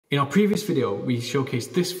In our previous video, we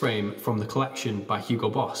showcased this frame from the collection by Hugo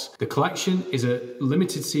Boss. The collection is a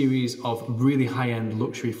limited series of really high-end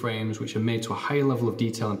luxury frames which are made to a higher level of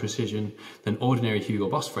detail and precision than ordinary Hugo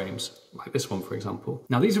Boss frames, like this one for example.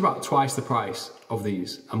 Now these are about twice the price of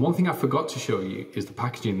these, and one thing I forgot to show you is the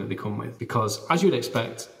packaging that they come with, because as you'd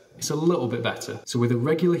expect, it's a little bit better. So with a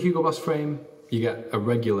regular Hugo Boss frame, you get a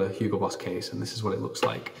regular Hugo Boss case, and this is what it looks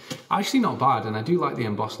like. Actually not bad, and I do like the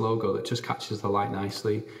embossed logo that just catches the light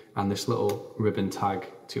nicely, and this little ribbon tag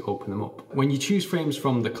to open them up. When you choose frames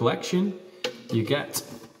from the collection, you get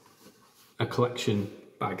a collection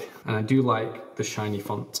bag, and I do like the shiny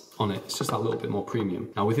font on it. It's just that little bit more premium.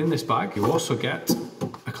 Now within this bag, you also get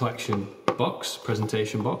a collection box,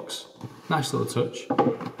 presentation box. Nice little touch.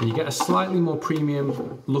 And you get a slightly more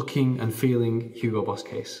premium looking and feeling Hugo Boss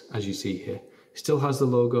case, as you see here. Still has the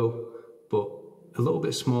logo, but a little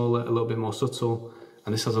bit smaller, a little bit more subtle,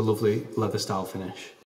 and this has a lovely leather style finish.